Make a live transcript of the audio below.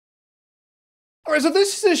Alright, so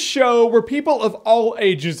this is a show where people of all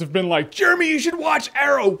ages have been like, Jeremy, you should watch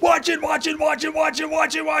Arrow. Watch it.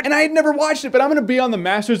 And I had never watched it, but I'm gonna be on the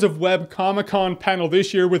Masters of Web Comic-Con panel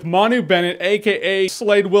this year with Manu Bennett, aka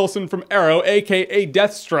Slade Wilson from Arrow, aka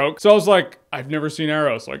Deathstroke. So I was like, I've never seen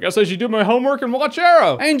Arrow, so I guess I should do my homework and watch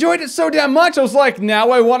Arrow. I enjoyed it so damn much, I was like, now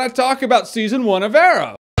I want to talk about season 1 of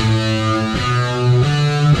Arrow.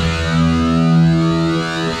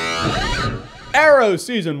 Arrow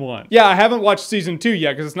Season 1. Yeah, I haven't watched Season 2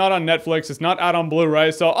 yet because it's not on Netflix, it's not out on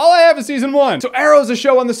Blu-ray, so all I have is Season 1. So Arrow is a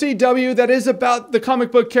show on the CW that is about the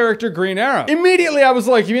comic book character Green Arrow. Immediately I was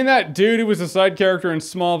like, you mean that dude who was a side character in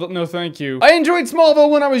Smallville? No thank you. I enjoyed Smallville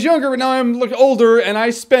when I was younger, but now I'm older and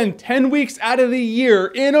I spend 10 weeks out of the year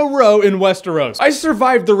in a row in Westeros. I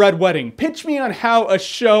survived the Red Wedding. Pitch me on how a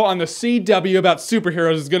show on the CW about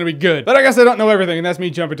superheroes is gonna be good. But I guess I don't know everything, and that's me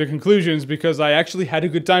jumping to conclusions because I actually had a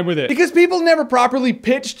good time with it. Because people never properly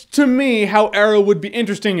pitched to me how Arrow would be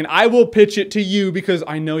interesting, and I will pitch it to you because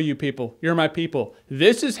I know you people. You're my people.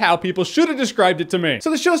 This is how people should have described it to me.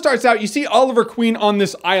 So the show starts out, you see Oliver Queen on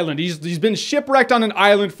this island. He's been shipwrecked on an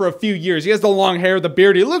island for a few years. He has the long hair, the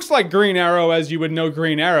beard. He looks like Green Arrow as you would know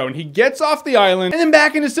Green Arrow. And he gets off the island and then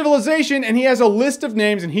back into civilization, and he has a list of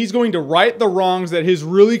names, and he's going to right the wrongs that his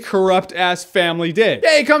really corrupt ass family did.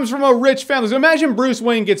 Yeah, he comes from a rich family. So imagine Bruce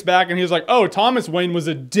Wayne gets back and he's like, oh, Thomas Wayne was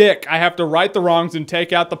a dick. I have to right the wrongs and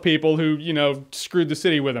take out the people who, you know, screwed the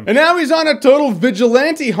city with him. And now he's on a total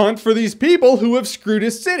vigilante hunt for these people who have screwed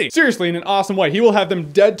his city. Seriously, in an awesome way. He will have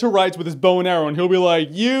them dead to rights with his bow and arrow, and he'll be like,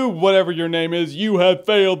 you, whatever your name is, you have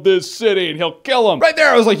failed this city, and he'll kill them. Right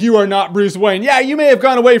there, I was like, you are not Bruce Wayne. Yeah, you may have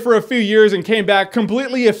gone away for a few years and came back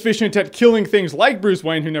completely efficient at killing things like Bruce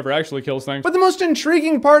Wayne, who never actually kills things. But the most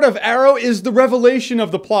intriguing part of Arrow is the revelation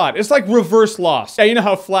of the plot. It's like Reverse Lost. Yeah, you know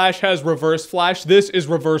how Flash has Reverse Flash? This is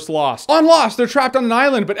Reverse Lost. On Lost, they're trapped on an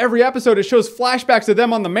island, but every episode it shows flashbacks of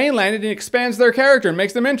them on the mainland and it expands their character and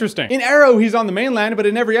makes them interesting. In Arrow, he's on the mainland, but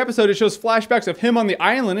in every episode it shows flashbacks of him on the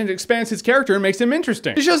island and it expands his character and makes him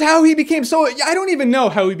interesting. It shows how he became so, I don't even know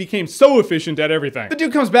how he became so efficient at everything. The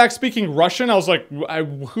dude comes back speaking Russian. I was like,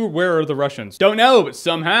 where are the Russians? Don't know, but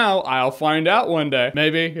somehow I'll find out one day.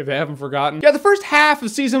 Maybe, if they haven't forgotten. Yeah, the first half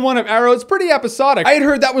of season 1 of Arrow, it's pretty episodic. I had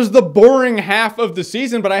heard that was the boring half of the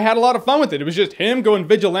season, but I had a lot of fun with it. It was just him going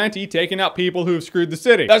vigilante, taking out people who have screwed the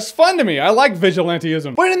city. That's fun to me. I like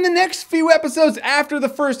vigilanteism. But in the next few episodes after the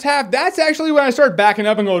first half, that's actually when I started backing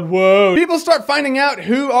up and going, whoa. People start finding out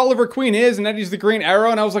who Oliver Queen is and that he's the Green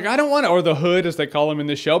Arrow, and I was like, I don't want to, or the Hood as they call him in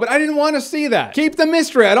this show, but I didn't want to see that. Keep the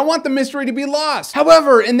mystery. I don't want the mystery to be lost.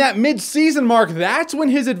 However, in that mid-season mark, that's when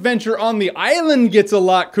his adventure on the island gets a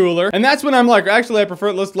lot cooler, and that's when I'm like, actually, I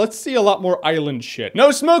prefer, let's see a lot more island shit.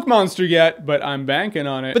 No smoke monster yet, but I'm banking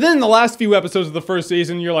on it. But then in the last few episodes of the first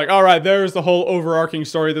season, you're like, all right, there's the whole overarching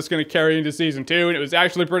story that's going to carry into season 2, and it was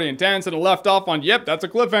actually pretty intense, and it left off on, yep, that's a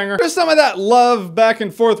cliffhanger. There's some of that love, back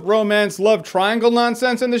and forth romance, love triangle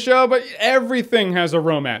nonsense in the show, but everything has a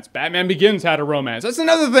romance. Batman Begins had a romance. That's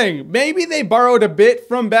another thing. Maybe they borrowed a bit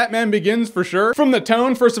from Batman Begins for sure. From the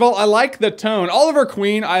tone, first of all, I like the tone. Oliver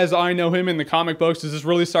Queen, as I know him in the comic books, is this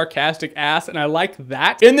really sarcastic ass, and I like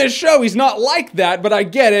that. In this show, he's not like that, but I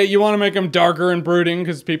get it. You want to make him darker and brooding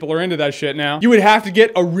because people are into that shit now. You would have to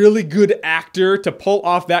get a really good actor to pull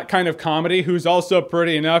off that kind of comedy who's also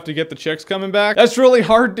pretty enough to get the chicks coming back. That's really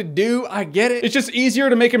hard to do. I get it. It's just easier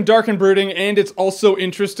to make him dark and brooding, and it's also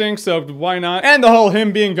interesting, so why not? And the whole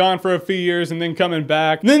him being gone for a few years and then coming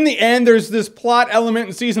back. And then in the end, there's this plot element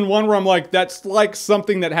in season 1 where I'm like, that's like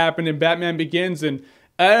something that happened in Batman Begins, and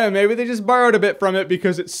I don't know, maybe they just borrowed a bit from it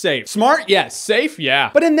because it's safe. Smart? Yes. Safe?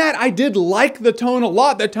 Yeah. But in that, I did like the tone a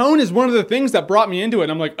lot. The tone is one of the things that brought me into it.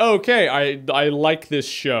 And I'm like, okay, I like this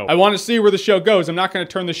show. I want to see where the show goes. I'm not going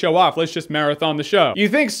to turn the show off. Let's just marathon the show. You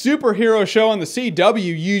think superhero show on the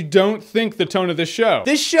CW, you don't think the tone of this show.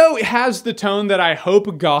 This show has the tone that I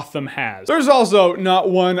hope Gotham has. There's also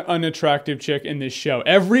not one unattractive chick in this show.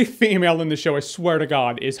 Every female in the show, I swear to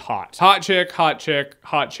God, is hot. Hot chick, hot chick,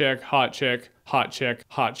 hot chick, hot chick. Hot chick,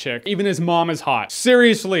 hot chick. Even his mom is hot.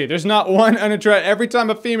 Seriously, there's not one unattractive. Every time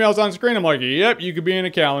a female's on screen, I'm like, yep, you could be in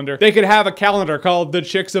a calendar. They could have a calendar called The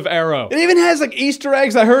Chicks of Arrow. It even has like Easter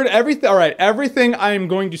eggs. I heard everything. All right, everything I am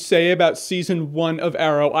going to say about season 1 of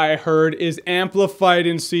Arrow, I heard is amplified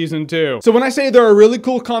in season 2. So when I say there are really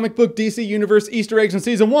cool comic book DC Universe Easter eggs in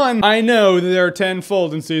season 1, I know that there are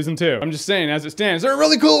tenfold in season 2. I'm just saying, as it stands, there are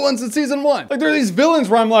really cool ones in season 1. Like there are these villains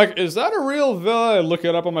where I'm like, is that a real villain? I look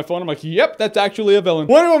it up on my phone. I'm like, yep, that's actually a villain.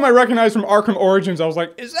 One of them I recognized from Arkham Origins. I was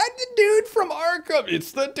like, is that the dude from Arkham?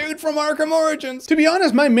 It's the dude from Arkham Origins. To be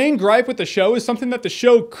honest, my main gripe with the show is something that the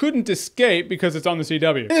show couldn't escape because it's on the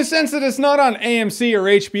CW. In the sense that it's not on AMC or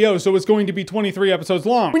HBO, so it's going to be 23 episodes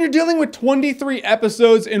long. When you're dealing with 23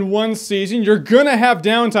 episodes in one season, you're gonna have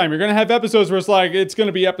downtime. You're gonna have episodes where it's like, it's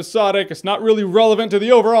gonna be episodic, it's not really relevant to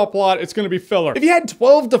the overall plot, it's gonna be filler. If you had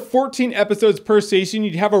 12 to 14 episodes per season,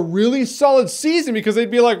 you'd have a really solid season because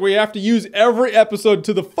they'd be like, we have to use every episode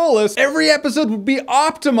to the fullest. Every episode would be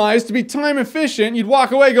optimized to be time efficient. You'd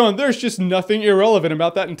walk away going, there's just nothing irrelevant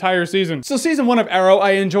about that entire season. So season 1 of Arrow,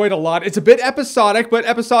 I enjoyed a lot. It's a bit episodic, but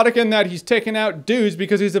episodic in that he's taking out dudes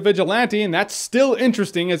because he's a vigilante, and that's still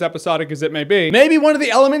interesting, as episodic as it may be. Maybe one of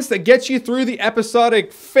the elements that gets you through the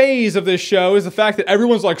episodic phase of this show is the fact that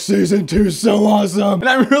everyone's like, season 2 is so awesome, and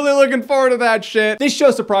I'm really looking forward to that shit. This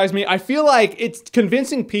show surprised me. I feel like it's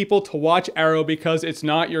convincing people to watch Arrow because it's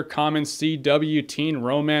not your common CW teen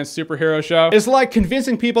romance superhero show. It's like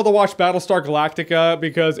convincing people to watch Battlestar Galactica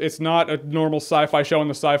because it's not a normal sci-fi show on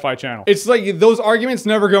the Sci-Fi Channel. It's like those arguments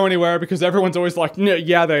never go anywhere because everyone's always like,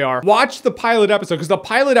 yeah, they are. Watch the pilot episode because the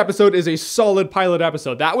pilot episode is a solid pilot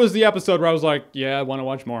episode. That was the episode where I was like, yeah, I want to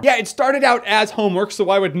watch more. Yeah, it started out as homework, so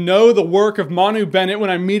I would know the work of Manu Bennett when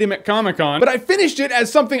I meet him at Comic-Con, but I finished it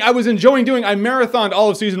as something I was enjoying doing. I marathoned all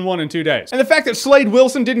of season 1 in 2 days. And the fact that Slade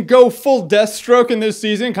Wilson didn't go full Deathstroke in this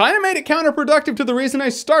season kind of made it counterproductive to the reason I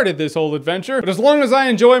started this whole adventure. But as long as I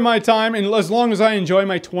enjoy my time and as long as I enjoy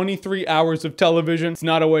my 23 hours of television, it's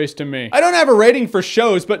not a waste to me. I don't have a rating for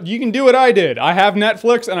shows, but you can do what I did. I have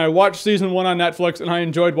Netflix and I watched season 1 on Netflix and I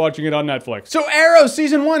enjoyed watching it on Netflix. So Arrow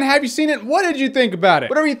season 1, have you seen it? What did you think about it?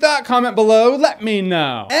 Whatever you thought, comment below, let me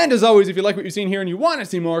know. And as always, if you like what you've seen here and you want to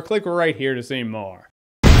see more, click right here to see more.